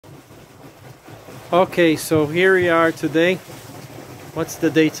Okay, so here we are today. What's the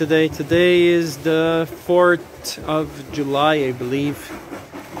day today? Today is the 4th of July, I believe.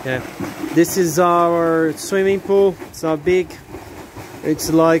 Yeah, this is our swimming pool. It's not big.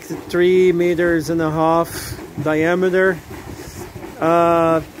 It's like 3.5 meters diameter.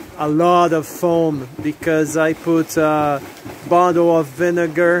 A lot of foam because I put a bottle of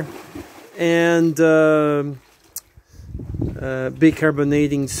vinegar and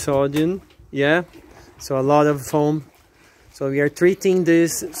bicarbonating sodium. Yeah, so a lot of foam. So we are treating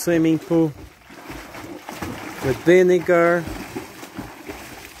this swimming pool with vinegar,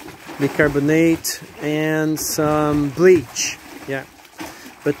 bicarbonate, and some bleach. Yeah,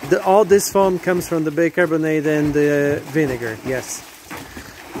 but all this foam comes from the bicarbonate and the vinegar. Yes.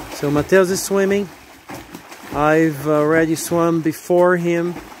 So Mateus is swimming. I've already swum before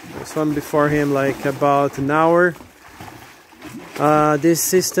him. I swam before him like about an hour. This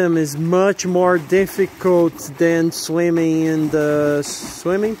system is much more difficult than swimming in the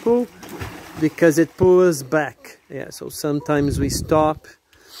swimming pool because it pulls us back. Yeah, so sometimes we stop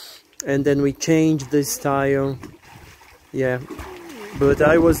and then we change the style. Yeah, but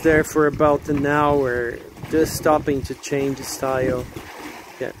I was there for about an hour just stopping to change the style.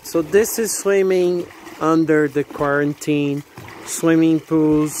 Yeah, so this is swimming under the quarantine. Swimming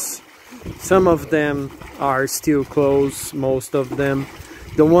pools, some of them are still closed, most of them.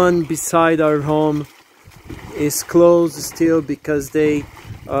 The one beside our home is closed still because they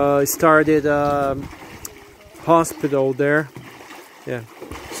started a hospital there. Yeah,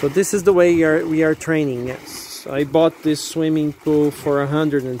 so this is the way we are training. Yes, I bought this swimming pool for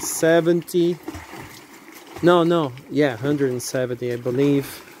 170. Yeah, 170 I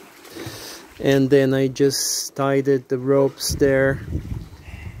believe. And then I just tied the ropes there.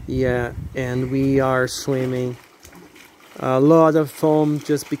 Yeah, and we are swimming. A lot of foam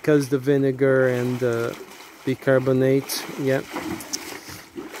just because the vinegar and the bicarbonate. Yeah.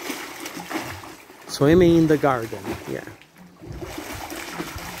 Swimming in the garden. Yeah.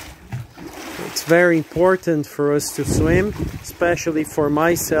 It's very important for us to swim, especially for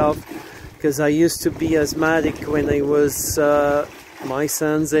myself, because I used to be asthmatic when I was my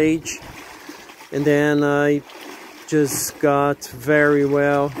son's age, and then I just got very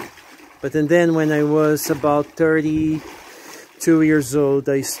well. But then when I was about 32 years old,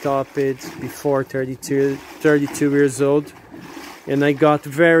 I stopped it before 32 years old, and I got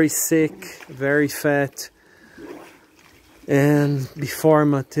very sick, very fat. And before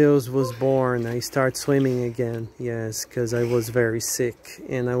Mateus was born, I started swimming again. Yes, because I was very sick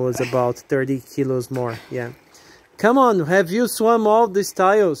and I was about 30 kilos more. Yeah. Come on, have you swum all the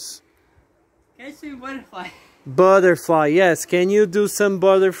styles? Can I swim butterfly? Butterfly, yes. Can you do some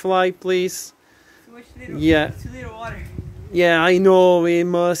butterfly, please? Too much little, yeah. Too little water. Yeah, I know. We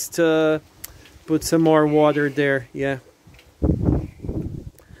must put some more water there. Yeah.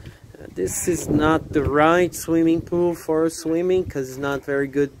 This is not the right swimming pool for swimming because it's not very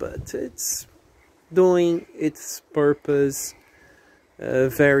good, but it's doing its purpose.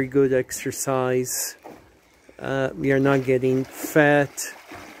 Very good exercise. We are not getting fat.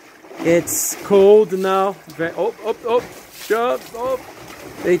 It's cold now.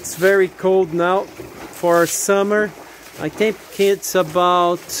 It's very cold now for summer. I think it's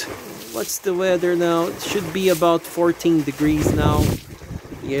about, what's the weather now? It should be about 14 degrees now.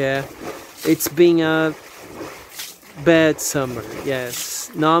 Yeah, it's been a bad summer. Yes,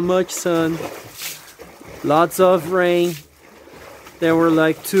 not much sun, lots of rain. There were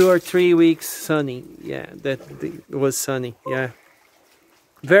like 2 or 3 weeks sunny. Yeah, that was sunny. Yeah.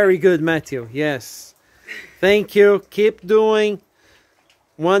 Very good, Matthew. Yes. Thank you. Keep doing.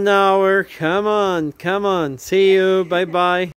 1 hour. Come on. Come on. See you. Bye-bye.